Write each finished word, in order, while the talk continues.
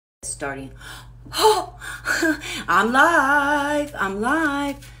Starting. Oh, I'm live.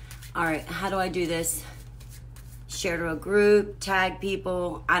 All right, how do I do this? Share to a group, tag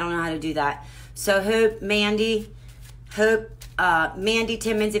people. I don't know how to do that. So Mandy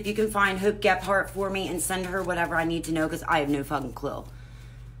Timmons, if you can find Hope Gephardt for me and send her whatever I need to know, because I have no fucking clue.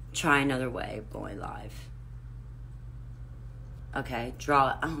 Try another way of going live. Okay, draw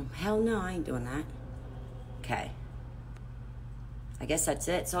it. Oh, hell no, I ain't doing that. Okay. I guess that's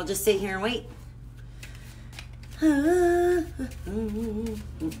it. So I'll just sit here and wait.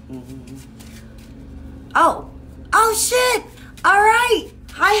 Oh shit. All right.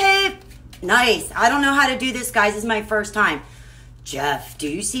 Hi, Hope. Nice. I don't know how to do this, guys. This is my first time. Jeff, do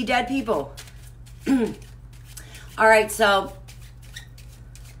you see dead people? All right, so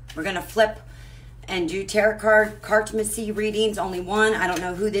we're going to flip and do tarot card cartomancy readings. Only one. I don't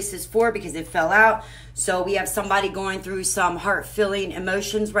know who this is for because it fell out. So we have somebody going through some heart-filling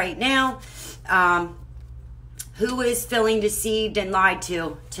emotions right now. Who is feeling deceived and lied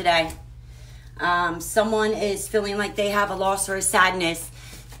to today? Someone is feeling like they have a loss or a sadness.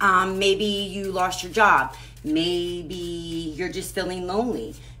 Maybe you lost your job. Maybe you're just feeling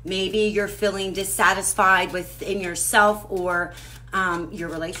lonely. Maybe you're feeling dissatisfied within yourself or your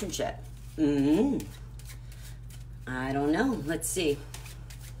relationship. I don't know. Let's see.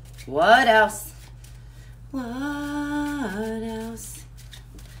 What else? What else?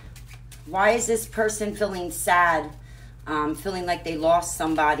 Why is this person feeling sad? Feeling like they lost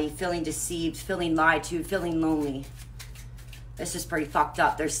somebody, feeling deceived, feeling lied to, feeling lonely. This is pretty fucked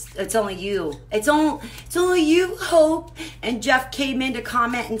up. It's only you. It's only you, Hope. And Jeff came in to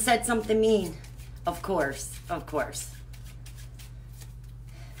comment and said something mean. Of course.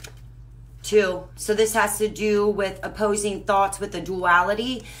 2. So this has to do with opposing thoughts with a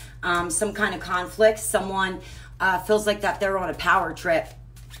duality, some kind of conflict. Someone feels like that they're on a power trip.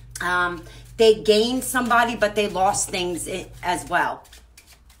 They gained somebody, but they lost things as well.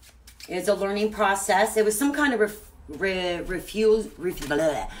 It's a learning process. It was some kind of refusal,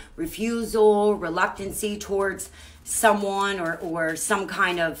 reluctancy towards someone or some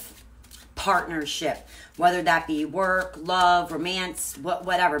kind of partnership, whether that be work, love, romance,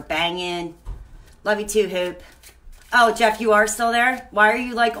 whatever, banging. Love you too, Hope. Oh, Jeff, you are still there? Why are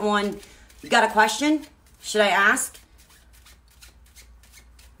you like on? You got a question? Should I ask?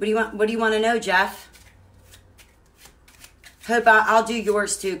 What do you want to know, Jeff? Hope, I'll do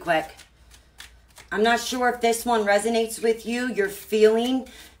yours too quick. I'm not sure if this one resonates with you. You're feeling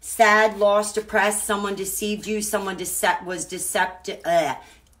sad, lost, depressed. Someone deceived you. Someone was deceptive.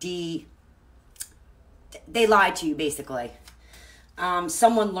 They lied to you, basically.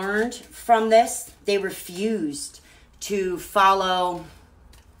 Someone learned from this. They refused to follow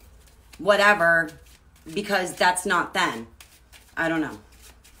whatever because that's not them. I don't know.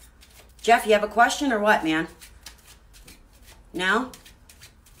 Jeff, you have a question or what, man? No?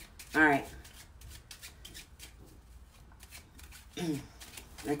 All right.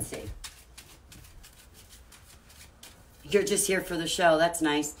 Let's see. You're just here for the show. That's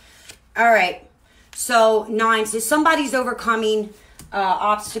nice. All right. So 9. So somebody's overcoming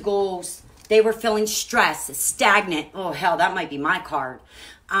obstacles. They were feeling stressed, stagnant. Oh, hell, that might be my card.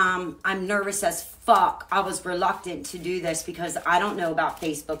 I'm nervous as fuck. I was reluctant to do this because I don't know about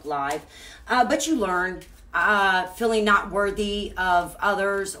Facebook Live. But you learn. Feeling not worthy of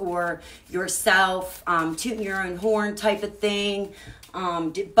others or yourself. Tooting your own horn type of thing.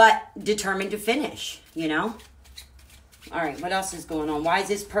 But determined to finish, you know? All right, what else is going on? Why is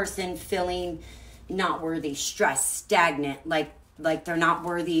this person feeling not worthy, stressed, stagnant, like they're not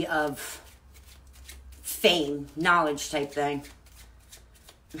worthy of fame, knowledge type thing?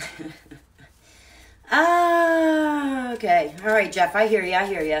 Okay. All right, Jeff, I hear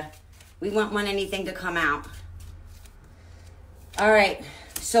you. We won't want anything to come out. All right.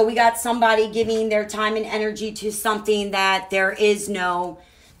 So we got somebody giving their time and energy to something that there is no,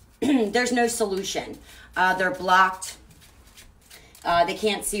 there's no solution. They're blocked. They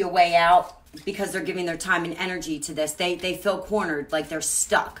can't see a way out because they're giving their time and energy to this. They feel cornered, like they're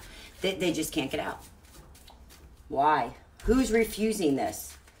stuck. They just can't get out. Why? Who's refusing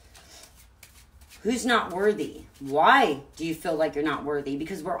this? Who's not worthy? Why do you feel like you're not worthy?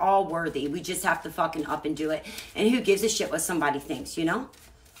 Because we're all worthy. We just have to fucking up and do it. And who gives a shit what somebody thinks, you know?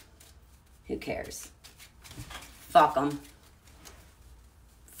 Who cares? Fuck them.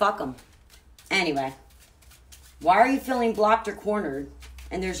 Anyway, why are you feeling blocked or cornered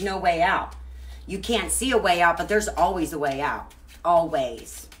and there's no way out? You can't see a way out, but there's always a way out.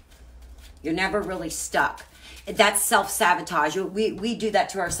 Always. You're never really stuck. That's self-sabotage. We do that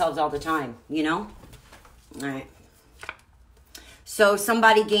to ourselves all the time, you know? All right. So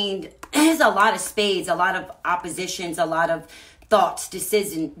somebody gained, there's a lot of spades, a lot of oppositions, a lot of thoughts,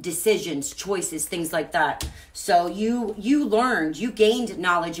 decisions, choices, things like that. So you learned, you gained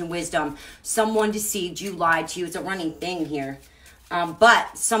knowledge and wisdom. Someone deceived you, lied to you. It's a running thing here.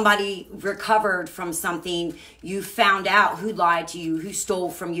 But somebody recovered from something. You found out who lied to you, who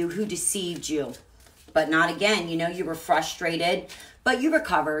stole from you, who deceived you. But not again. You know, you were frustrated, but you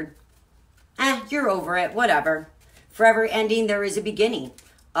recovered. You're over it. Whatever. For every ending, there is a beginning.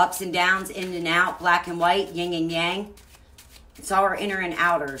 Ups and downs, in and out, black and white, yin and yang. It's all our inner and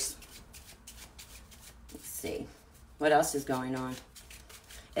outers. Let's see. What else is going on?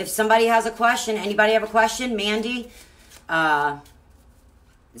 If somebody has a question, anybody have a question? Mandy? Zach?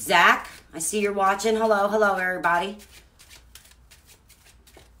 I see you're watching. Hello, hello, everybody.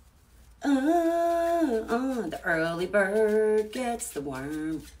 The early bird gets the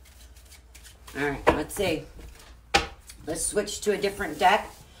worm. All right, let's see. Let's switch to a different deck.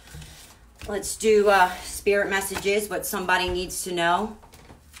 Let's do spirit messages, what somebody needs to know,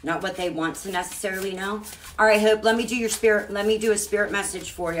 not what they want to necessarily know. All right, Hope, let me do your spirit. Let me do a spirit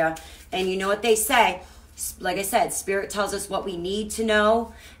message for you. And you know what they say. Like I said, spirit tells us what we need to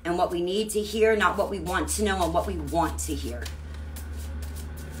know and what we need to hear, not what we want to know and what we want to hear.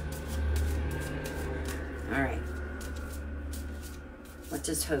 All right. What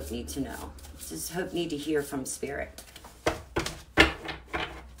does Hope need to know? What does Hope need to hear from spirit?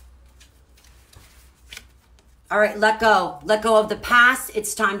 All right, let go. Let go of the past.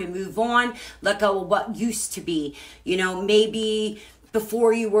 It's time to move on. Let go of what used to be. You know, maybe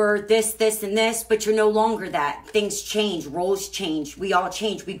before you were this, this, and this, but you're no longer that. Things change. Roles change. We all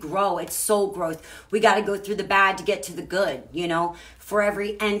change. We grow. It's soul growth. We got to go through the bad to get to the good, you know. For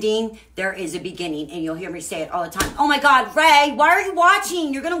every ending, there is a beginning. And you'll hear me say it all the time. Oh, my God, Ray, why are you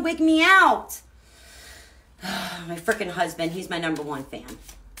watching? You're going to wig me out. My freaking husband. He's my #1 fan.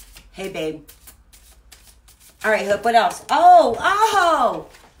 Hey, babe. All right, Hope, what else? Oh.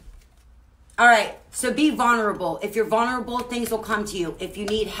 All right, so be vulnerable. If you're vulnerable, things will come to you. If you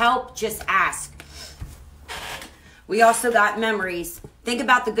need help, just ask. We also got memories. Think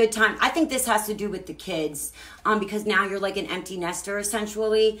about the good time. I think this has to do with the kids because now you're like an empty nester,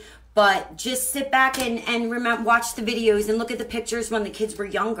 essentially. But just sit back and remember, watch the videos and look at the pictures when the kids were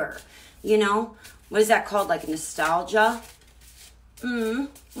younger. You know? What is that called? Like nostalgia?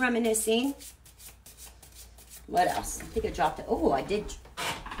 Reminiscing. What else? I think I dropped it. Oh, I did.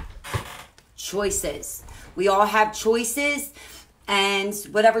 Choices. We all have choices, and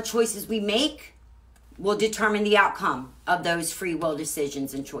whatever choices we make will determine the outcome of those free will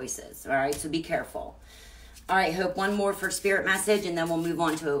decisions and choices. All right, so be careful. All right, Hope, one more for spirit message, and then we'll move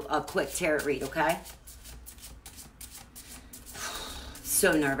on to a quick tarot read, okay?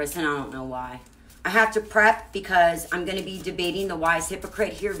 So nervous, and I don't know why. I have to prep because I'm going to be debating the wise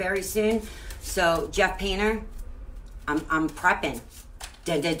hypocrite here very soon. So, Jeff Painter, I'm prepping.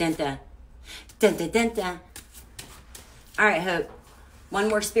 Dun, dun, dun, dun. Dun, dun, dun, dun. All right, Hope. One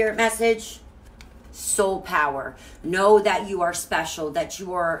more spirit message. Soul power. Know that you are special, that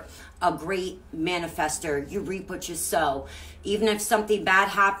you are a great manifester. You reap what you sow. Even if something bad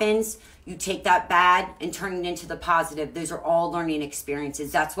happens, you take that bad and turn it into the positive. Those are all learning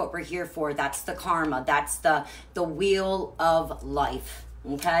experiences. That's what we're here for. That's the karma. That's the wheel of life.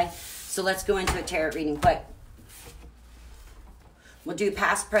 Okay? So let's go into a tarot reading quick. We'll do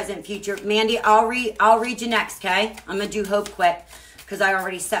past, present, future. Mandy, I'll read you next, okay? I'm going to do Hope quick because I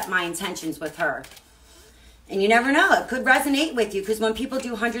already set my intentions with her. And you never know. It could resonate with you because when people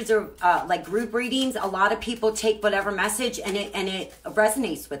do hundreds of like group readings, a lot of people take whatever message and it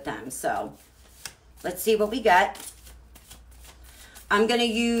resonates with them. So let's see what we get. I'm going to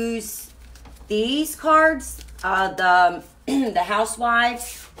use these cards, the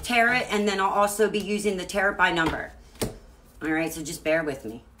Housewives Tarot, and then I'll also be using the Tarot by number. All right, so just bear with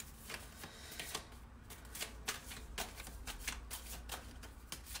me.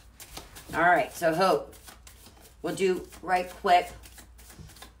 All right, so Hope, we'll do right quick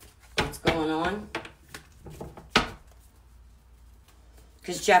what's going on.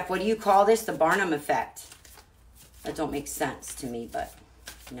 Because, Jeff, what do you call this? The Barnum effect. That don't make sense to me, but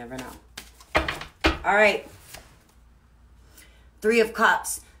you never know. All right. 3 of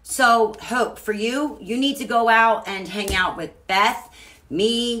Cups. So, Hope, for you, you need to go out and hang out with Beth,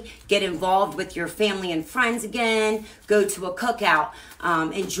 me, get involved with your family and friends again, go to a cookout,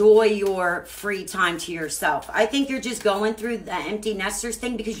 enjoy your free time to yourself. I think you're just going through the empty nesters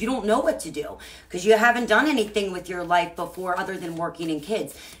thing because you don't know what to do, because you haven't done anything with your life before other than working and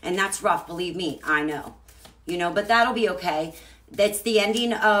kids. And that's rough, believe me, I know. You know, but that'll be okay. That's the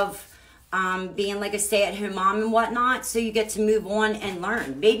ending of being like a stay-at-home mom and whatnot, so you get to move on and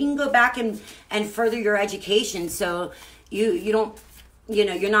learn. Maybe you can go back and further your education, so you don't, you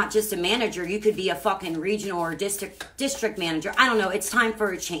know, you're not just a manager. You could be a fucking regional or district manager. I don't know. It's time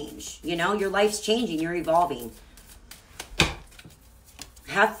for a change. You know, your life's changing. You're evolving.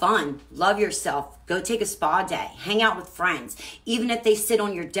 Have fun. Love yourself. Go take a spa day. Hang out with friends. Even if they sit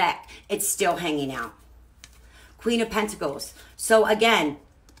on your deck, it's still hanging out. Queen of Pentacles. So again,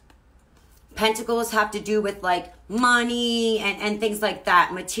 Pentacles have to do with like money and things like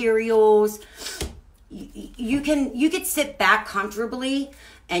that. Materials. You could sit back comfortably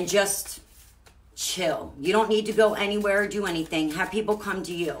and just chill. You don't need to go anywhere or do anything. Have people come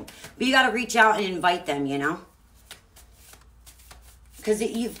to you. But you got to reach out and invite them, you know. Because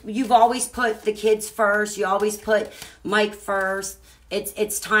you've always put the kids first. You always put Mike first.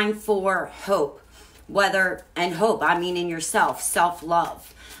 It's time for hope. Hope, I mean in yourself.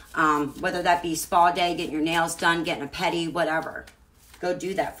 Self-love. Whether that be spa day, getting your nails done, getting a pedi, whatever. Go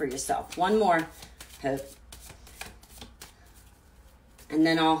do that for yourself. One more. Hope. And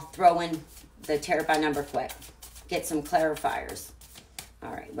then I'll throw in the tarot by number quick. Get some clarifiers.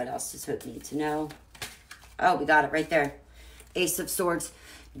 All right, what else does Hope need to know? Oh, we got it right there. Ace of Swords.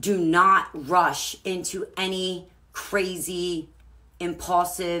 Do not rush into any crazy,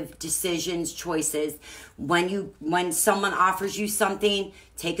 impulsive decisions, choices. When someone offers you something,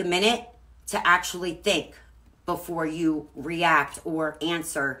 take a minute to actually think before you react or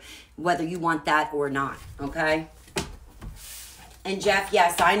answer whether you want that or not, okay? And Jeff,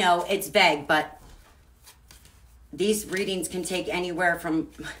 yes, I know it's vague, but these readings can take anywhere from,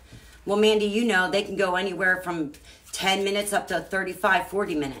 well, Mandy, you know, they can go anywhere from 10 minutes up to 35,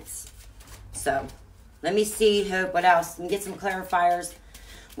 40 minutes. So let me see, Hope, what else? And get some clarifiers.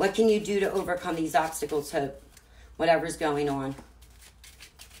 What can you do to overcome these obstacles, Hope? Whatever's going on.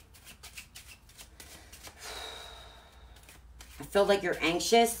 I feel like you're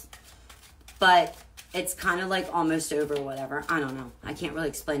anxious, but it's kind of like almost over or whatever. I don't know. I can't really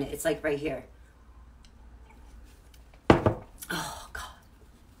explain it. It's like right here. Oh, God.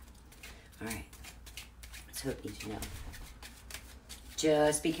 All right. Let's hope you know.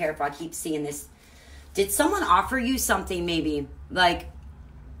 Just be careful. I keep seeing this. Did someone offer you something maybe? Like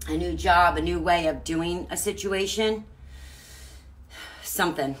a new job, a new way of doing a situation?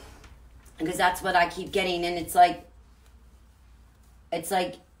 Something. Because that's what I keep getting. And it's like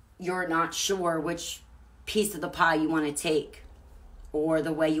you're not sure which piece of the pie you want to take or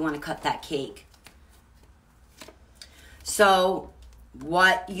the way you want to cut that cake. So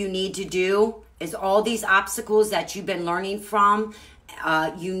what you need to do is all these obstacles that you've been learning from,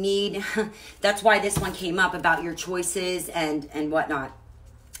 that's why this one came up about your choices and whatnot.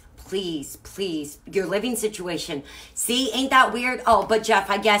 Please, your living situation. See, ain't that weird? Oh, but Jeff,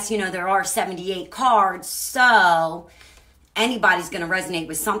 I guess, you know, there are 78 cards, so anybody's going to resonate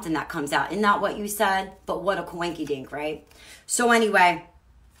with something that comes out. Isn't that what you said? But what a coinky-dink, right? So anyway,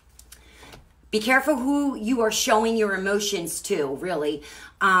 be careful who you are showing your emotions to, really.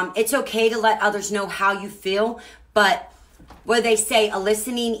 It's okay to let others know how you feel, but what they say, a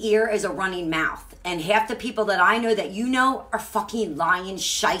listening ear is a running mouth. And half the people that I know that you know are fucking lying,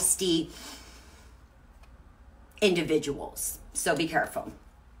 shisty individuals. So be careful.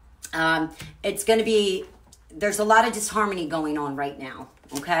 It's going to be... There's a lot of disharmony going on right now,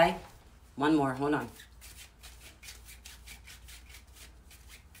 okay? One more, hold on.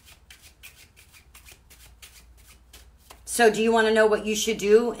 So do you want to know what you should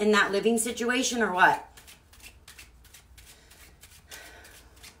do in that living situation or what?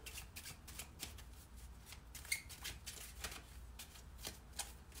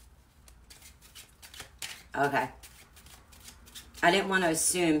 Okay. I didn't want to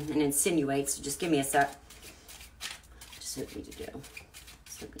assume and insinuate, so just give me a sec. Just what we need to do.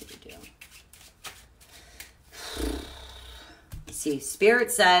 Just what we need to do. See,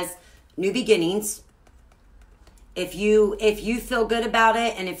 Spirit says new beginnings. If you feel good about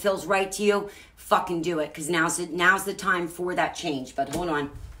it and it feels right to you, fucking do it, because now's the time for that change. But hold on.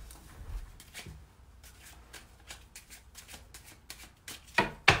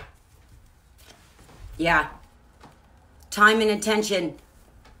 Yeah. Time and attention.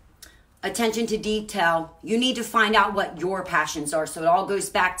 Attention to detail. You need to find out what your passions are. So it all goes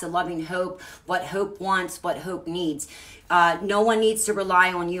back to loving Hope, what Hope wants, what Hope needs. No one needs to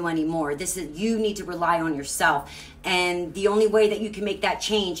rely on you anymore. You need to rely on yourself. And the only way that you can make that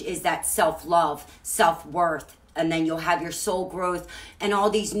change is that self-love, self-worth, and then you'll have your soul growth and all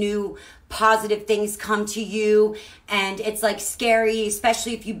these new positive things come to you. And it's like scary,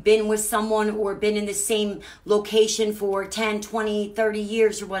 especially if you've been with someone or been in the same location for 10, 20, 30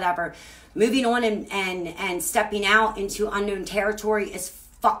 years or whatever. Moving on and stepping out into unknown territory is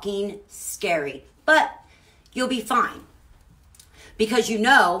fucking scary, but you'll be fine because you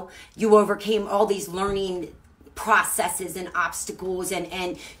know you overcame all these learning processes and obstacles,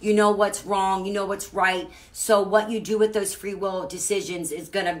 and you know what's wrong, you know what's right. So what you do with those free will decisions is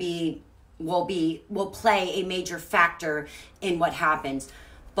gonna will play a major factor in what happens.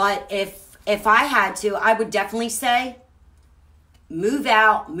 But if I had to, I would definitely say move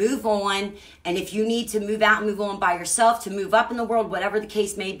out, move on. And if you need to move out and move on by yourself, to move up in the world, whatever the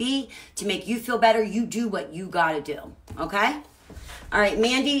case may be, to make you feel better, you do what you got to do. Okay? All right,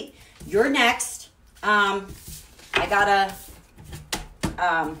 Mandy, you're next. I got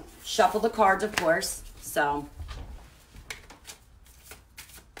to shuffle the cards, of course. So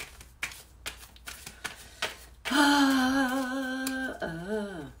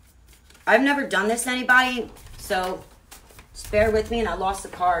I've never done this to anybody, so just bear with me. And I lost the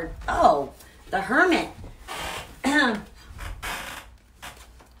card. Oh, the Hermit.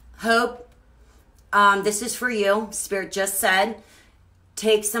 Hope, this is for you. Spirit just said,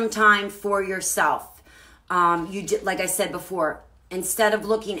 take some time for yourself. Like I said before, instead of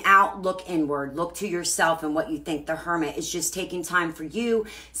looking out, look inward. Look to yourself and what you think. The Hermit is just taking time for you,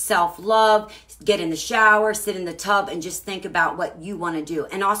 self-love, get in the shower, sit in the tub, and just think about what you want to do.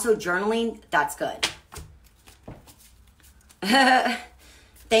 And also journaling, that's good.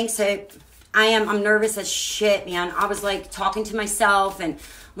 Thanks, Hope. I'm nervous as shit, man. I was like talking to myself and I'm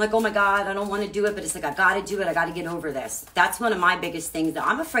like, oh my God, I don't want to do it, but it's like, I got to do it. I got to get over this. That's one of my biggest things.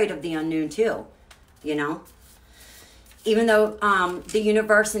 I'm afraid of the unknown too, you know? Even though the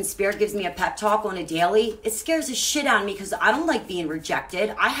universe and spirit gives me a pep talk on a daily, it scares the shit out of me because I don't like being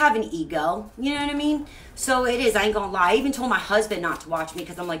rejected. I have an ego, you know what I mean? So it is, I ain't gonna lie. I even told my husband not to watch me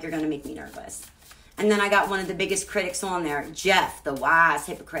because I'm like, you're gonna make me nervous. And then I got one of the biggest critics on there, Jeff, the wise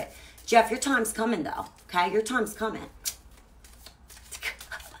hypocrite. Jeff, your time's coming though, okay? Your time's coming.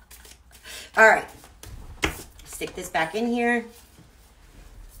 All right, stick this back in here.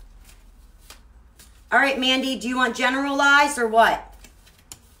 All right, Mandy, do you want generalized or what?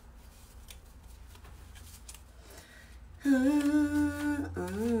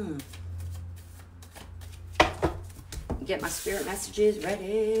 Get my spirit messages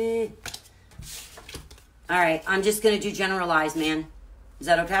ready. All right, I'm just going to do generalized, man. Is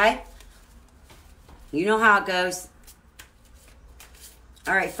that okay? You know how it goes.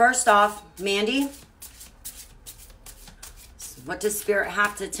 All right, first off, Mandy, what does Spirit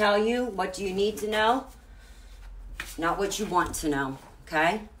have to tell you? What do you need to know? Not what you want to know,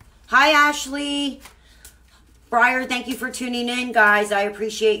 okay? Hi, Ashley. Briar, thank you for tuning in, guys. I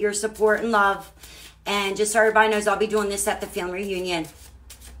appreciate your support and love. And just so everybody knows, I'll be doing this at the family reunion.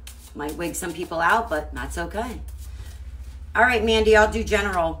 Might wig some people out, but that's okay. All right, Mandy, I'll do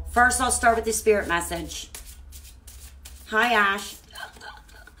general. First, I'll start with the Spirit message. Hi, Ash.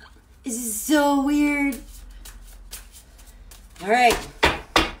 This is so weird. All right.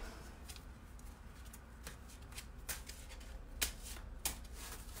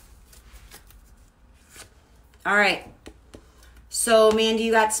 All right. So, Mandy,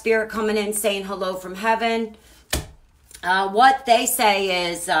 you got Spirit coming in saying hello from heaven. What they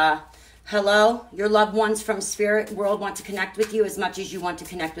say is, hello, your loved ones from Spirit World want to connect with you as much as you want to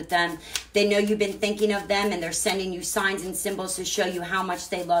connect with them. They know you've been thinking of them, and they're sending you signs and symbols to show you how much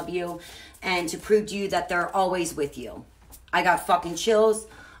they love you and to prove to you that they're always with you. I got fucking chills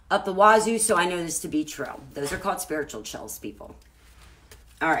up the wazoo, so I know this to be true. Those are called spiritual chills, people.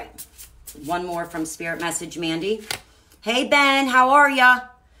 All right. One more from Spirit Message, Mandy. Hey, Ben, how are ya?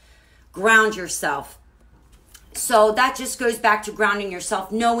 Ground yourself. So that just goes back to grounding yourself,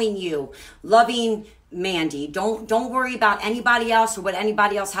 knowing you, loving Mandy. Don't worry about anybody else or what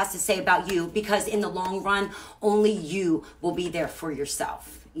anybody else has to say about you, because in the long run, only you will be there for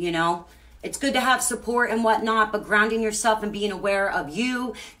yourself, you know? It's good to have support and whatnot, but grounding yourself and being aware of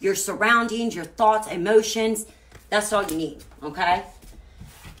you, your surroundings, your thoughts, emotions, that's all you need, okay?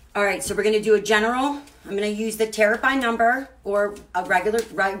 All right, so we're going to do a general. I'm going to use the tarot by number or a regular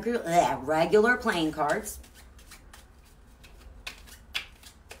playing cards.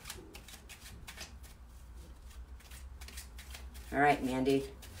 All right, Mandy.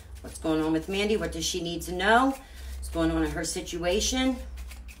 What's going on with Mandy? What does she need to know? What's going on in her situation?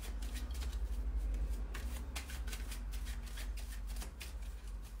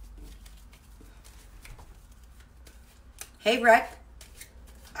 Hey, Rick.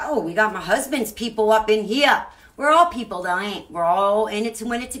 Oh, we got my husband's people up in here. We're all people, though, ain't we're all in it to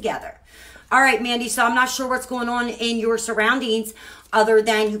win it together. All right, Mandy, so I'm not sure what's going on in your surroundings other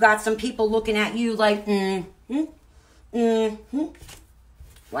than you got some people looking at you like,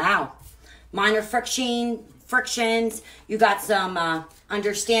 Wow. Minor frictions. You got some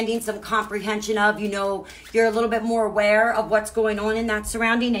understanding, some comprehension of, you're a little bit more aware of what's going on in that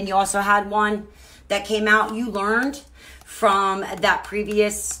surrounding. And you also had one that came out you learned from that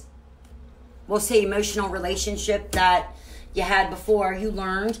previous, we'll say, emotional relationship that you had before. You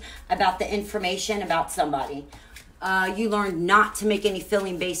learned about the information about somebody. You learned not to make any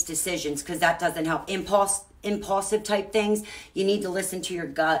feeling-based decisions because that doesn't help. Impulsive type things, you need to listen to your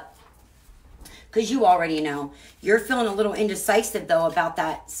gut because you already know. You're feeling a little indecisive, though, about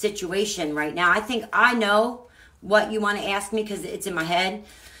that situation right now. I think I know what you want to ask me because it's in my head.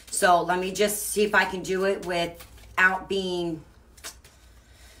 So let me just see if I can do it without being,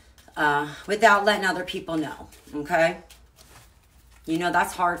 without letting other people know, okay?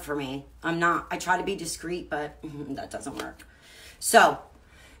 That's hard for me. I try to be discreet, but that doesn't work. So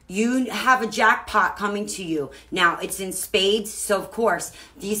you have a jackpot coming to you. Now, it's in spades, so of course,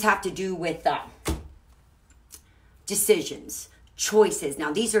 these have to do with decisions, choices.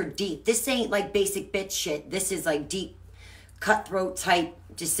 Now, these are deep. This ain't like basic bitch shit. This is like deep, cutthroat type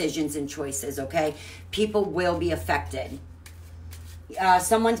decisions and choices, okay? People will be affected.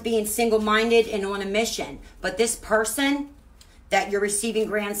 Someone's being single-minded and on a mission, but this person that you're receiving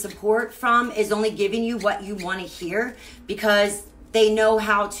grand support from is only giving you what you want to hear because they know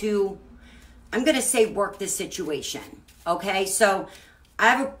how to, I'm going to say, work this situation. Okay. So I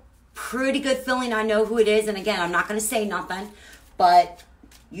have a pretty good feeling I know who it is. And again, I'm not going to say nothing, but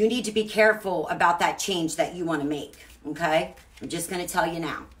you need to be careful about that change that you want to make. Okay. I'm just going to tell you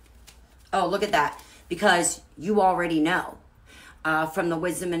now. Oh, look at that. Because you already know from the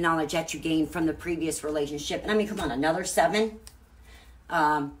wisdom and knowledge that you gained from the previous relationship. And I mean, come on, another 7.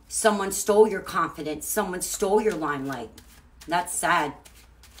 Someone stole your confidence. Someone stole your limelight. That's sad.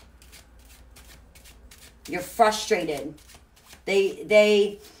 You're frustrated.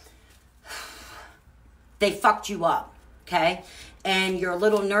 They fucked you up, okay? And you're a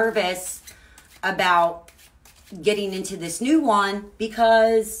little nervous about getting into this new one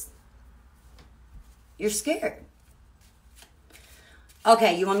because you're scared.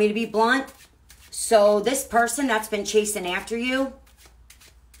 Okay, you want me to be blunt? So this person that's been chasing after you,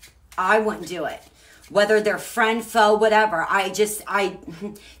 I wouldn't do it. Whether they're friend, foe, whatever. I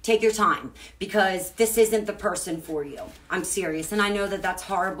take your time because this isn't the person for you. I'm serious. And I know that that's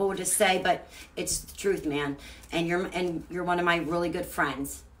horrible to say, but it's the truth, man. And you're one of my really good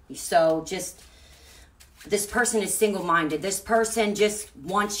friends. So just, this person is single-minded. This person just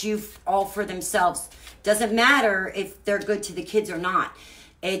wants you all for themselves. Doesn't matter if they're good to the kids or not.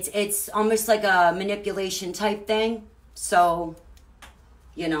 It's almost like a manipulation type thing. So,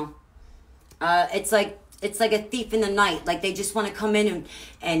 it's like a thief in the night. Like they just want to come in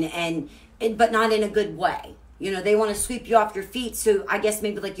and but not in a good way. They want to sweep you off your feet. So I guess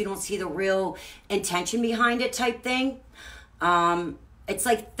maybe like you don't see the real intention behind it type thing. It's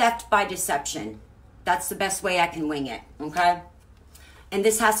like theft by deception. That's the best way I can wing it. Okay. And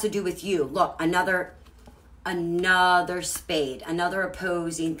this has to do with you. Look, another spade, another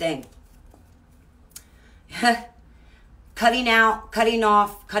opposing thing. Cutting out, cutting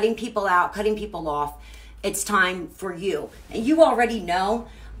off, cutting people out, cutting people off. It's time for you. And you already know,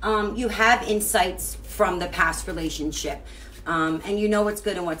 you have insights from the past relationship. And you know what's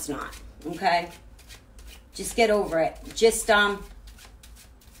good and what's not. Okay? Just get over it. Just,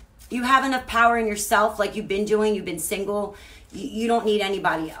 you have enough power in yourself like you've been doing. You've been single. You don't need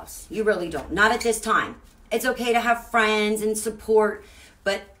anybody else. You really don't. Not at this time. It's okay to have friends and support,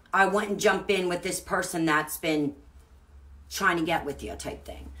 but I wouldn't jump in with this person that's been trying to get with you type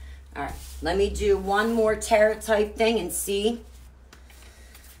thing. All right, let me do one more tarot type thing and see.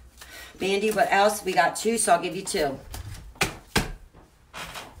 Mandy, what else? We got 2, so I'll give you 2.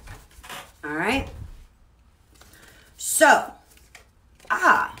 All right. So,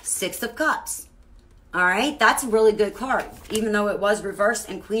 6 of Cups. All right, that's a really good card, even though it was reversed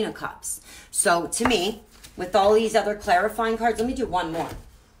and Queen of Cups. So, to me, with all these other clarifying cards, let me do one more.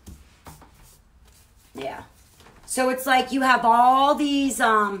 Yeah. So it's like you have all these,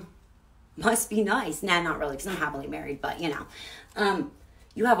 must be nice. Nah, not really, because I'm happily married, but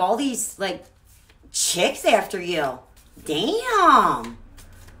you have all these, like, chicks after you. Damn.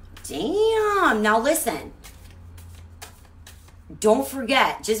 Now listen. Don't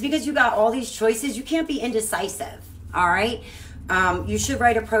forget, just because you got all these choices, you can't be indecisive, all right? You should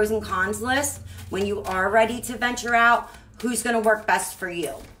write a pros and cons list when you are ready to venture out. Who's going to work best for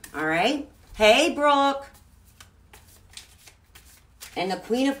you, all right? Hey, Brooke. And the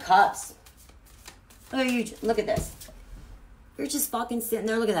Queen of Cups. Look at this. You're just fucking sitting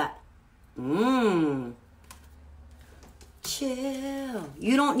there. Look at that. Chill.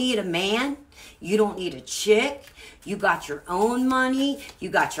 You don't need a man. You don't need a chick. You got your own money. You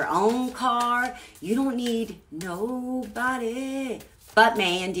got your own car. You don't need nobody but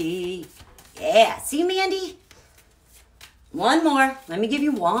Mandy. Yeah. See, Mandy? One more. Let me give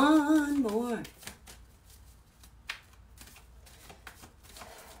you one more.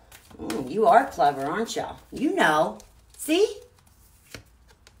 You are clever, aren't you? You know. See?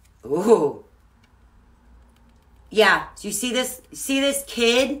 Ooh. Yeah. So you see this? See this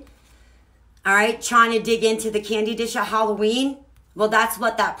kid? All right, trying to dig into the candy dish at Halloween? Well, that's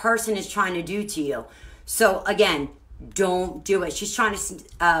what that person is trying to do to you. So again, don't do it. She's trying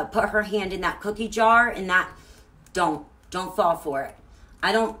to put her hand in that cookie jar, and that don't fall for it.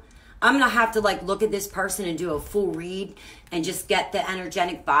 I'm gonna have to like look at this person and do a full read and just get the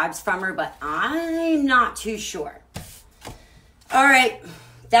energetic vibes from her, but I'm not too sure. All right,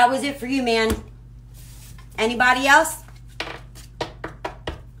 that was it for you, man. Anybody else?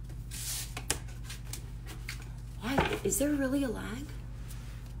 Why? Is there really a lag?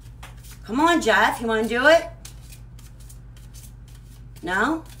 Come on, Jeff. You want to do it?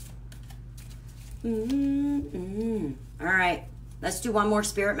 No? All right. Let's do one more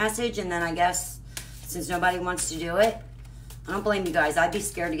spirit message, and then I guess since nobody wants to do it, I don't blame you guys. I'd be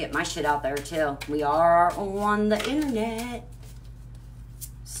scared to get my shit out there, too. We are on the internet.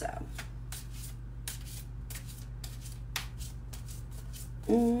 So.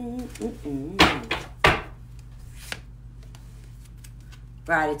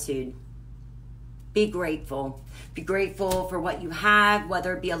 Gratitude. Be grateful. Be grateful for what you have,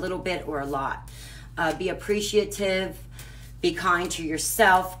 whether it be a little bit or a lot. Be appreciative. Be kind to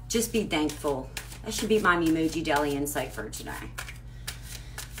yourself. Just be thankful. That should be my emoji deli insight for today.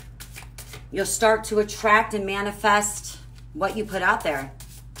 You'll start to attract and manifest what you put out there.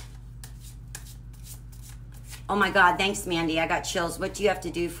 Oh my God, thanks, Mandy. I got chills. What do you have to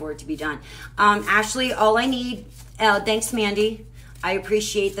do for it to be done? Ashley, all I need, thanks, Mandy. I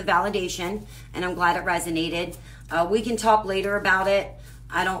appreciate the validation, and I'm glad it resonated. We can talk later about it.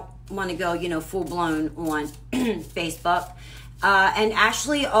 I don't want to go, full blown on Facebook. And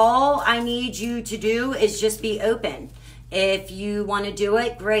Ashley, all I need you to do is just be open. If you want to do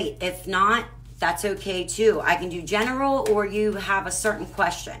it, great. If not, that's okay too. I can do general, or you have a certain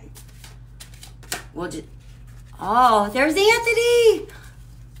question. We'll just... Oh, there's Anthony.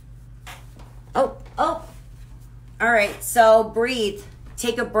 Oh. All right, so breathe.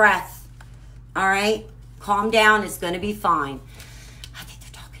 Take a breath. All right? Calm down. It's going to be fine. I think they're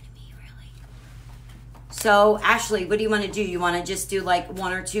talking to me, really. So, Ashley, what do you want to do? You want to just do like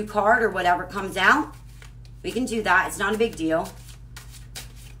one or two card or whatever comes out? We can do that. It's not a big deal.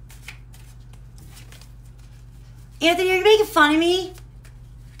 Anthony, are you making fun of me?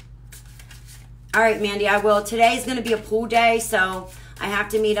 All right, Mandy, I will. Today's going to be a pool day, so I have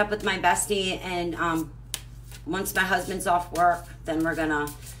to meet up with my bestie, and once my husband's off work, then we're going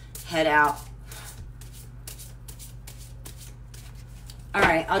to head out. All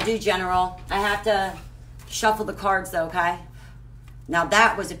right, I'll do general. I have to shuffle the cards, though, okay? Now,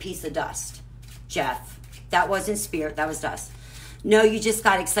 that was a piece of dust, Jeff. That wasn't spirit. That was dust. No, you just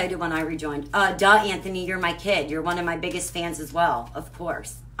got excited when I rejoined. Duh, Anthony, you're my kid. You're one of my biggest fans as well, of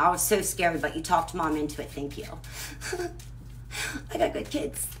course. I was so scared, but you talked Mom into it. Thank you. I got good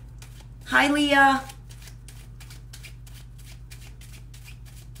kids. Hi, Leah.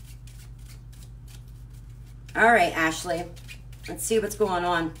 All right, Ashley. Let's see what's going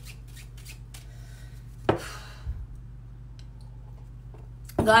on.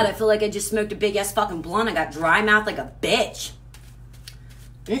 God, I feel like I just smoked a big-ass fucking blunt. I got dry mouth like a bitch.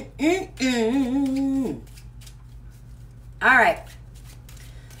 All right.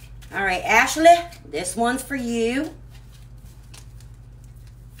 All right, Ashley, this one's for you.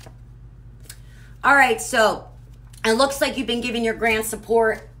 All right, so it looks like you've been giving your grand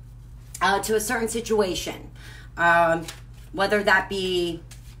support to a certain situation. Whether that be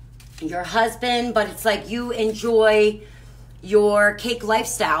your husband, but it's like you enjoy your cake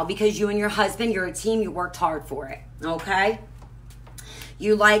lifestyle because you and your husband, you're a team, you worked hard for it, okay?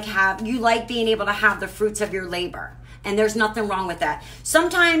 You like being able to have the fruits of your labor. And there's nothing wrong with that.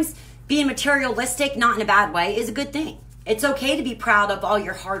 Sometimes being materialistic, not in a bad way, is a good thing. It's okay to be proud of all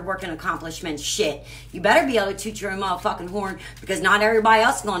your hard work and accomplishments. Shit, you better be able to toot your own motherfucking horn because not everybody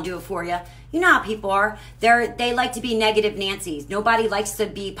else is going to do it for you. You know how people are. They like to be negative Nancys. Nobody likes to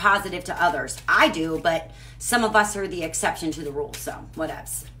be positive to others. I do, but some of us are the exception to the rule, so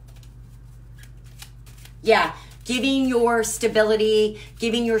whatevs. Yeah, giving your stability,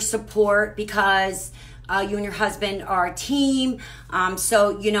 giving your support, because you and your husband are a team.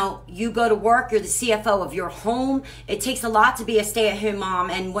 So, you know, you go to work, you're the CFO of your home. It takes a lot to be a stay-at-home mom.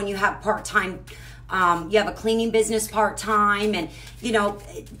 And when you have part-time, you have a cleaning business part-time. And, you know,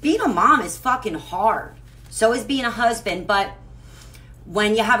 being a mom is fucking hard. So is being a husband. But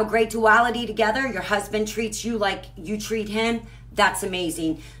when you have a great duality together, your husband treats you like you treat him, that's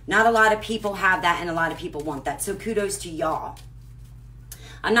amazing. Not a lot of people have that, and a lot of people want that. So kudos to y'all.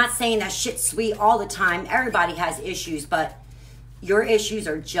 I'm not saying that shit's sweet all the time. Everybody has issues, but your issues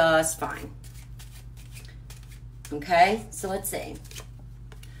are just fine. Okay, so let's see.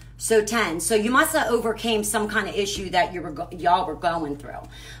 So 10. So you must have overcame some kind of issue that y'all were going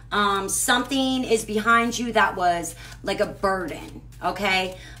through. Something is behind you that was like a burden.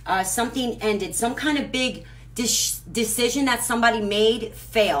 Okay, something ended. Some kind of big decision that somebody made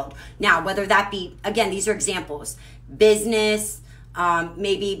failed. Now, whether that be, again, these are examples. Business.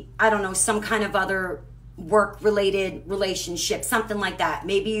 Maybe, I don't know, some kind of other work-related relationship, something like that.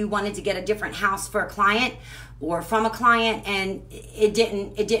 Maybe you wanted to get a different house for a client or from a client, and it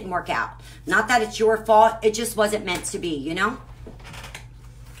didn't work out. Not that it's your fault, it just wasn't meant to be, you know?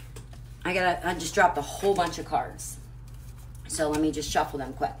 I just dropped a whole bunch of cards. So let me just shuffle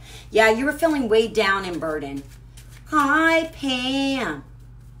them quick. Yeah, you were feeling weighed down and burdened. Hi, Pam.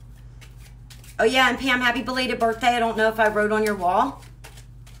 Oh, yeah, and Pam, happy belated birthday. I don't know if I wrote on your wall.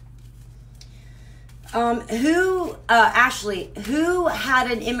 Ashley, who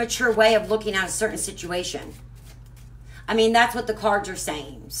had an immature way of looking at a certain situation? I mean, that's what the cards are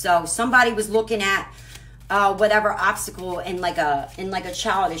saying. So somebody was looking at whatever obstacle in like a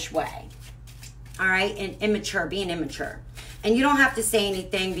childish way. All right, and immature, being immature. And you don't have to say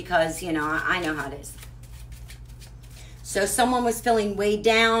anything because, you know, I know how it is. So someone was feeling weighed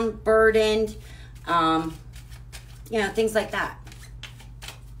down, burdened, you know, things like that.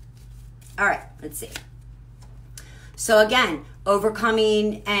 All right, let's see. So again,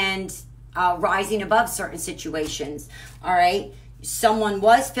 overcoming and rising above certain situations. All right, someone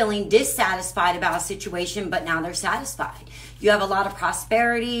was feeling dissatisfied about a situation, but now they're satisfied. You have a lot of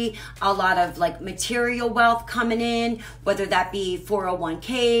prosperity, a lot of like material wealth coming in, whether that be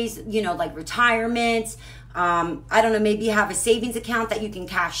 401ks, you know, like retirement. I don't know, maybe you have a savings account that you can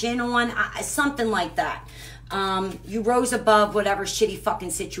cash in on, something like that. You rose above whatever shitty fucking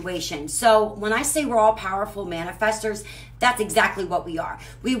situation. So when I say we're all powerful manifestors, that's exactly what we are.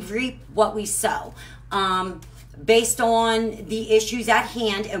 We reap what we sow. Based on the issues at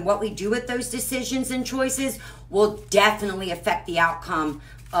hand and what we do with those decisions and choices will definitely affect the outcome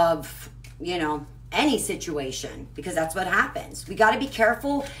of, you know, any situation, because that's what happens. We got to be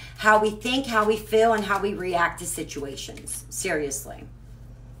careful how we think, how we feel, and how we react to situations. Seriously.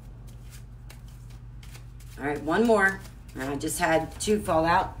 All right, one more. I just had 2 fall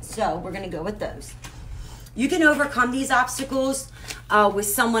out, so we're going to go with those. You can overcome these obstacles with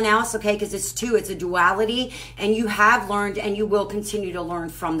someone else, okay, because it's 2, it's a duality, and you have learned and you will continue to learn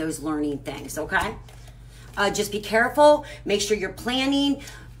from those learning things, okay? Just be careful. Make sure you're planning.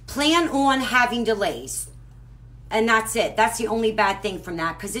 Plan on having delays. And that's it. That's the only bad thing from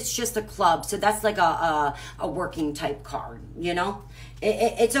that, because it's just a club. So that's like a working type card, you know?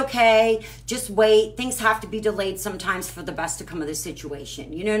 It's okay. Just wait. Things have to be delayed sometimes for the best to come of the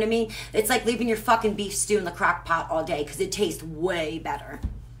situation. You know what I mean? It's like leaving your fucking beef stew in the crock pot all day because it tastes way better.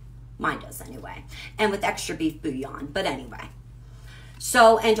 Mine does anyway. And with extra beef bouillon. But anyway.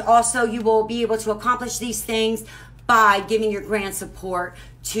 So, and also you will be able to accomplish these things by giving your grand support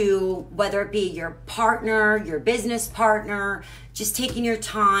to whether it be your partner, your business partner, just taking your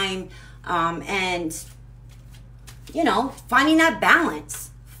time and, you know, finding that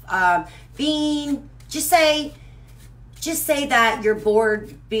balance. Just say that you're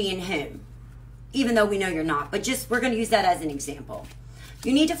bored being home, even though we know you're not, but we're going to use that as an example.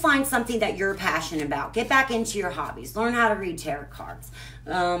 You need to find something that you're passionate about. Get back into your hobbies. Learn how to read tarot cards.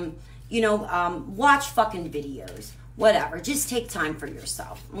 Watch fucking videos. Whatever. Just take time for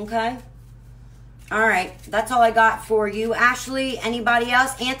yourself. Okay? All right. That's all I got for you. Ashley, anybody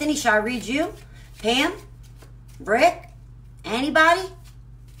else? Anthony, should I read you? Pam? Brick? Anybody?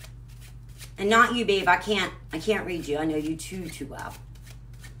 And not you, babe. I can't read you. I know you too well.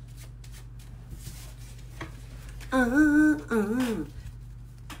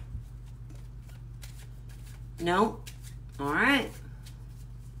 No? All right.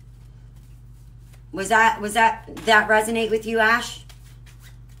 Was that resonate with you, Ash?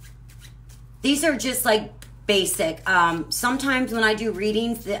 These are just like basic. Sometimes when I do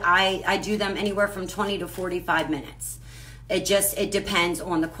readings, I do them anywhere from 20 to 45 minutes. It depends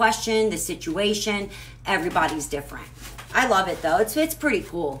on the question, the situation. Everybody's different. I love it though. It's pretty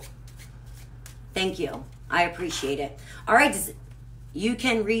cool. Thank you. I appreciate it. All right, you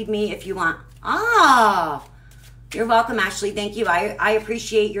can read me if you want. Ah, you're welcome, Ashley. Thank you. I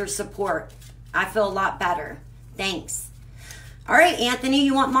appreciate your support. I feel a lot better. Thanks. All right, Anthony,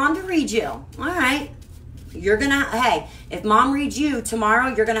 you want Mom to read you? All right. Hey, if Mom reads you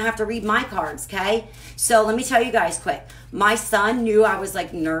tomorrow, you're going to have to read my cards, okay? So let me tell you guys quick. My son knew I was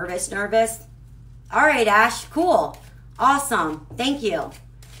like nervous. All right, Ash, cool. Awesome. Thank you.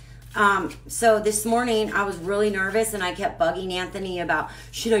 So this morning I was really nervous and I kept bugging Anthony about,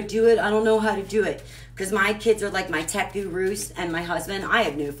 should I do it? I don't know how to do it. Because my kids are like my tech gurus, and my husband, I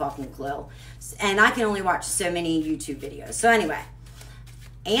have no fucking clue. And I can only watch so many YouTube videos. So anyway,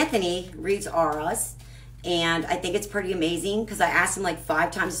 Anthony reads auras, and I think it's pretty amazing because I asked him like 5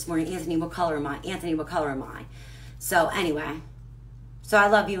 times this morning, Anthony, what color am I? Anthony, what color am I? So anyway, so I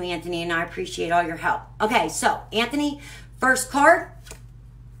love you, Anthony, and I appreciate all your help. Okay, so Anthony, first card.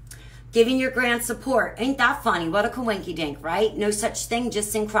 Giving your grand support. Ain't that funny? What a coinky dink, right? No such thing,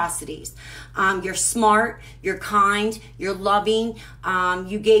 just synchronicities. You're smart, you're kind, you're loving.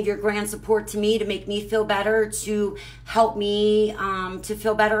 You gave your grand support to me to make me feel better, to help me to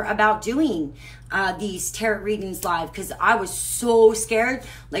feel better about doing these tarot readings live, because I was so scared.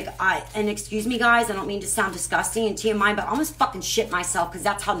 And excuse me guys, I don't mean to sound disgusting and TMI, but I almost fucking shit myself because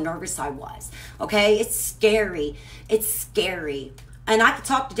that's how nervous I was. Okay? It's scary. It's scary. And I could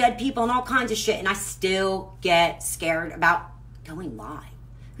talk to dead people and all kinds of shit, and I still get scared about going live.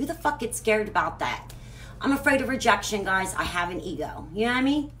 Who the fuck gets scared about that? I'm afraid of rejection, guys. I have an ego. You know what I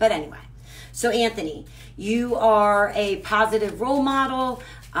mean? But anyway. So, Anthony, you are a positive role model.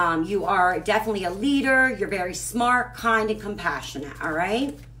 You are definitely a leader. You're very smart, kind, and compassionate. All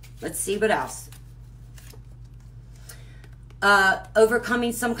right? Let's see what else.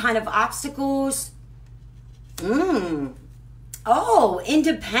 Overcoming some kind of obstacles. Oh,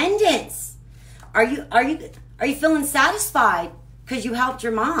 independence. Are you feeling satisfied because you helped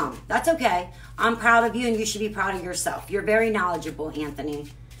your mom? That's okay. I'm proud of you, and you should be proud of yourself. You're very knowledgeable, Anthony.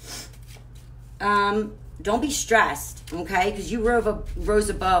 Don't be stressed, okay? Because you rose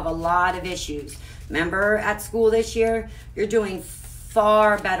above a lot of issues. Remember at school this year? You're doing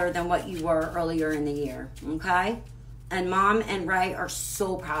far better than what you were earlier in the year, okay? And Mom and Ray are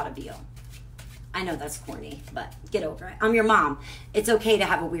so proud of you. I know that's corny, but get over it. I'm your mom. It's okay to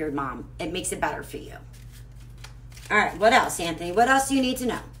have a weird mom. It makes it better for you. All right, what else, Anthony? What else do you need to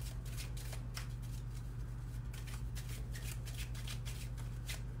know?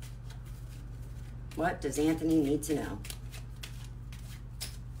 What does Anthony need to know?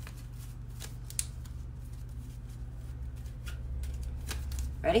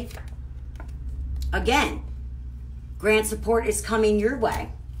 Ready? Again, grant support is coming your way.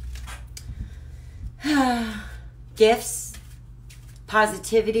 Gifts,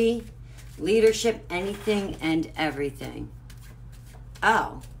 positivity, leadership, anything and everything.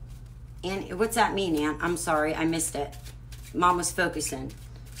 Oh, and what's that mean, Aunt? I'm sorry, I missed it. Mom was focusing.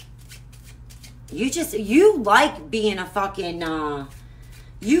 You like being a fucking,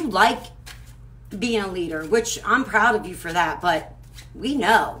 you like being a leader, which I'm proud of you for that, but we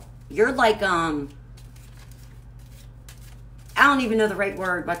know. You're like, I don't even know the right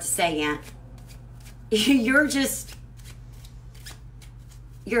word, what to say, Aunt. You're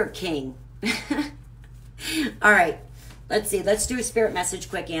a king. All right. Let's see. Let's do a spirit message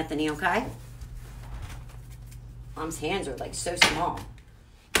quick, Anthony, okay? Mom's hands are like so small.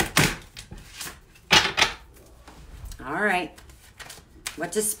 All right.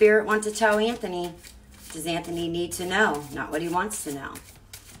 What does Spirit want to tell Anthony? Does Anthony need to know? Not what he wants to know.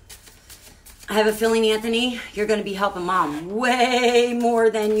 I have a feeling, Anthony, you're going to be helping Mom way more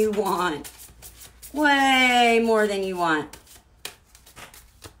than you want. Way more than you want.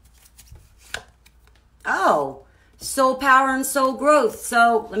 Oh, soul power and soul growth.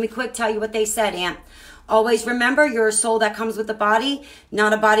 So let me quick tell you what they said, Aunt. Always remember, you're a soul that comes with the body,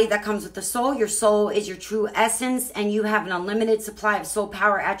 not a body that comes with the soul. Your soul is your true essence, and you have an unlimited supply of soul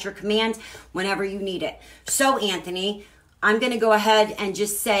power at your command whenever you need it. So, Anthony, I'm going to go ahead and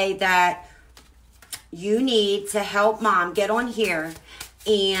just say that you need to help Mom get on here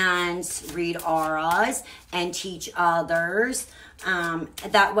and read auras and teach others.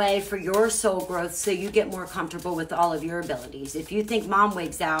 That way for your soul growth, so you get more comfortable with all of your abilities. If you think Mom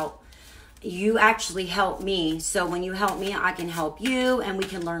wigs out, you actually help me. So when you help me, I can help you, and we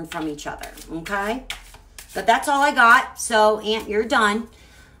can learn from each other, okay? But that's all I got. So, Aunt, you're done.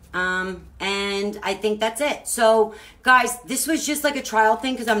 And I think that's it. So guys, this was just like a trial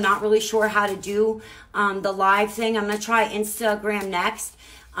thing because I'm not really sure how to do the live thing. I'm going to try Instagram next.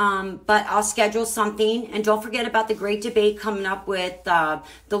 But I'll schedule something. And don't forget about the great debate coming up with the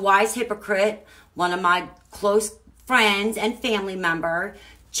Wise Hypocrite, one of my close friends and family member,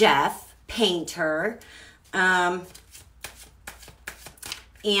 Jeff Painter. And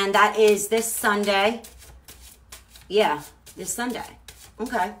that is this Sunday. Yeah, this Sunday.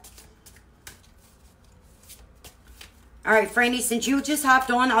 Okay. All right, Franny, since you just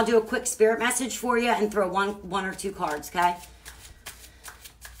hopped on, I'll do a quick spirit message for you and throw one or two cards, okay?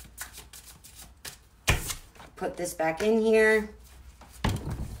 Put this back in here.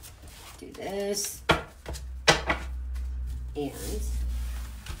 Do this. And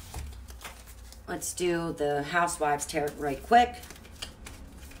let's do the Housewives Tarot right quick.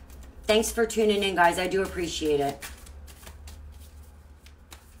 Thanks for tuning in, guys. I do appreciate it.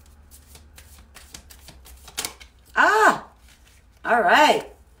 Ah! All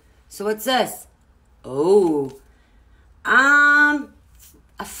right. So what's this? Oh.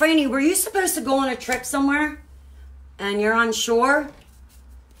 Franny, were you supposed to go on a trip somewhere? And you're unsure?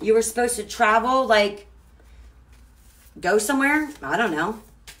 You were supposed to travel, like, go somewhere? I don't know.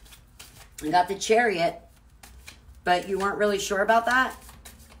 I got the Chariot. But you weren't really sure about that?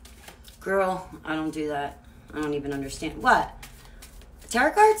 Girl, I don't do that. I don't even understand. What?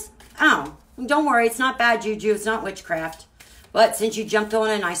 Tarot cards? Oh, don't worry. It's not bad juju. It's not witchcraft. But since you jumped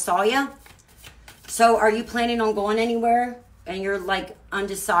on and I saw you. So are you planning on going anywhere? And you're like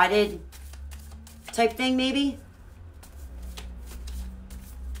undecided type thing maybe?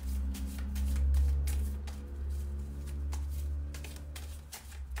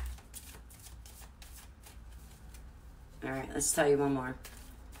 All right, let's tell you one more.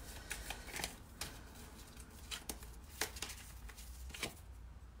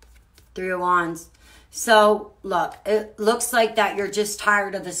 Three of Wands. So, look, it looks like that you're just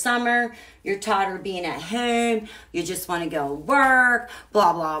tired of the summer. You're tired of being at home. You just want to go work,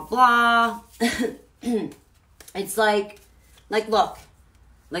 blah, blah, blah. It's like, look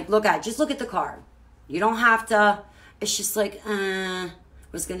at, just look at the card. You don't have to, it's just like, I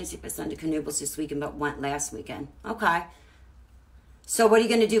was going to take my son to Canoodles this weekend, but went last weekend. Okay. So what are you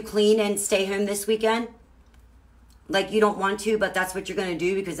going to do? Clean and stay home this weekend? Like you don't want to, but that's what you're going to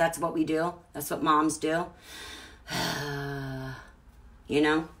do because that's what we do. That's what moms do. You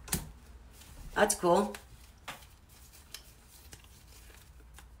know? That's cool.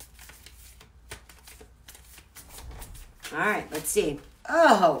 All right, let's see.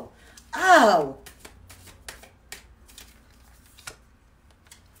 Oh.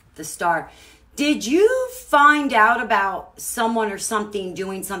 The Star. Did you find out about someone or something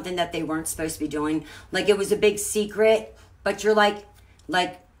doing something that they weren't supposed to be doing? Like it was a big secret, but you're like,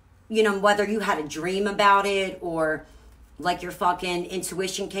 you know, whether you had a dream about it or like your fucking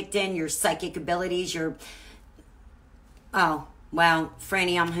intuition kicked in, your psychic abilities, oh, well,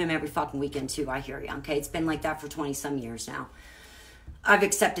 Franny, I'm home every fucking weekend too. I hear you, okay? It's been like that for 20 some years now. I've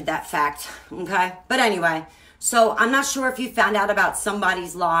accepted that fact, okay? But anyway, so I'm not sure if you found out about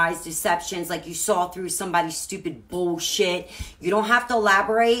somebody's lies, deceptions, like you saw through somebody's stupid bullshit. You don't have to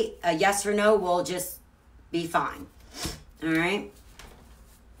elaborate. A yes or no will just be fine. All right?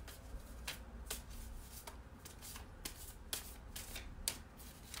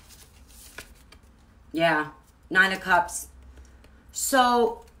 Yeah. 9 of Cups.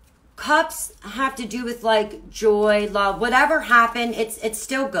 So cups have to do with like joy, love, whatever happened, it's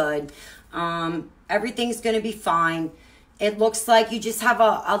still good. Everything's going to be fine. It looks like you just have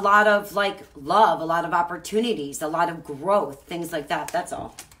a lot of like love, a lot of opportunities, a lot of growth, things like that. That's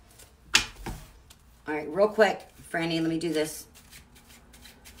all. All right, real quick, Franny, let me do this.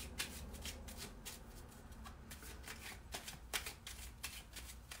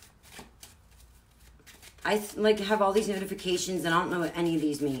 I like have all these notifications and I don't know what any of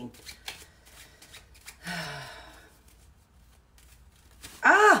these mean.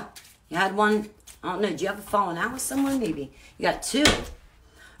 Ah, you had one. I don't know. Do you have a falling out with someone? Maybe. You got 2.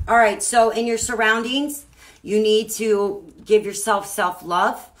 All right. So in your surroundings, you need to give yourself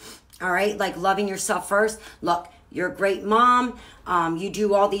self-love. All right. Like loving yourself first. Look, you're a great mom. You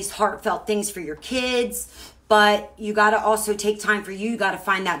do all these heartfelt things for your kids. But you got to also take time for you. You got to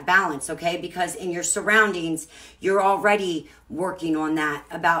find that balance, okay? Because in your surroundings, you're already working on that,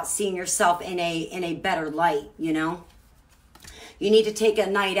 about seeing yourself in a better light, you know? You need to take a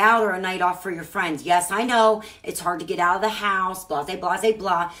night out or a night off for your friends. Yes, I know it's hard to get out of the house, blah, blah, blah,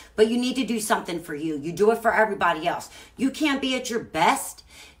 blah, but you need to do something for you. You do it for everybody else. You can't be at your best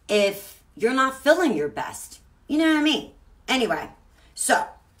if you're not feeling your best. You know what I mean? Anyway, so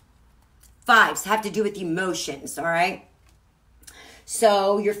Vibes have to do with emotions, all right?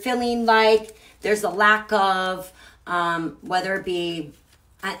 So you're feeling like there's a lack of, whether it be,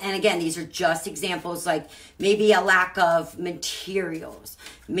 and again, these are just examples, like maybe a lack of materials.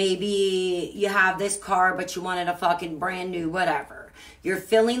 Maybe you have this car, but you wanted a fucking brand new whatever. You're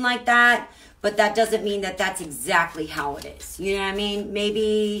feeling like that, but that doesn't mean that that's exactly how it is. You know what I mean?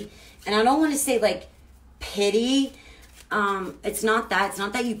 Maybe, and I don't want to say like pity. It's not that. It's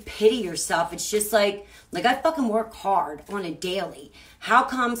not that you pity yourself. It's just like I fucking work hard on a daily. How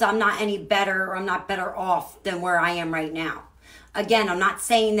comes I'm not any better or I'm not better off than where I am right now? Again, I'm not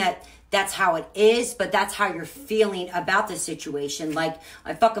saying that that's how it is, but that's how you're feeling about the situation. Like,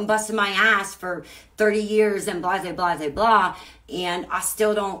 I fucking busted my ass for 30 years and blah, blah, blah, blah, blah, and I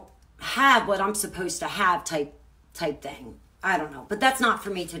still don't have what I'm supposed to have type thing. I don't know, but that's not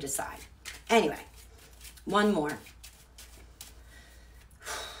for me to decide. Anyway, one more.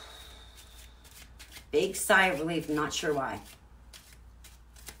 Big sigh of relief, I'm not sure why.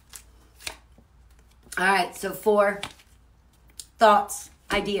 All right, so 4 thoughts,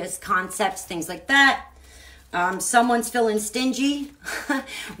 ideas, concepts, things like that. Someone's feeling stingy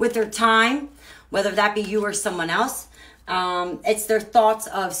with their time, whether that be you or someone else. It's their thoughts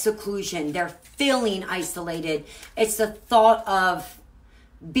of seclusion. They're feeling isolated. It's the thought of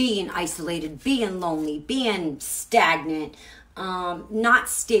being isolated, being lonely, being stagnant, not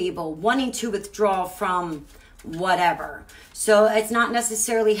stable, wanting to withdraw from whatever. So it's not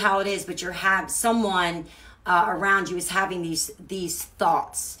necessarily how it is, but someone around you is having these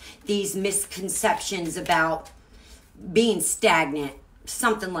thoughts, these misconceptions about being stagnant,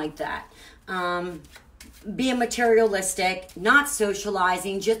 something like that. Being materialistic, not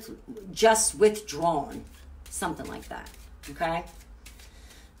socializing, just withdrawn, something like that. Okay?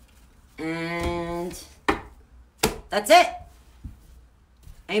 And that's it.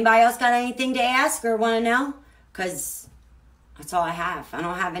 Anybody else got anything to ask or want to know? Because that's all I have. I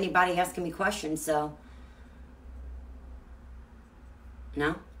don't have anybody asking me questions, so.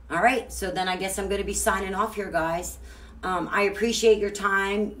 No? All right. So then I guess I'm going to be signing off here, guys. I appreciate your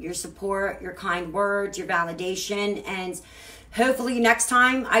time, your support, your kind words, your validation, and hopefully next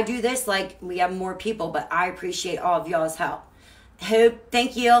time I do this, like, we have more people, but I appreciate all of y'all's help.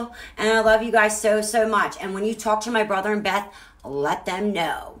 Thank you, and I love you guys so, so much. And when you talk to my brother and Beth, let them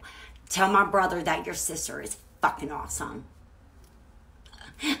know. Tell my brother that your sister is fucking awesome.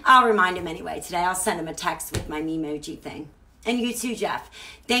 I'll remind him anyway today. I'll send him a text with my memoji thing. And you too, Jeff.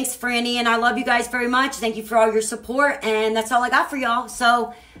 Thanks, Franny, and I love you guys very much. Thank you for all your support, and that's all I got for y'all.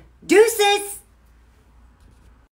 So, deuces!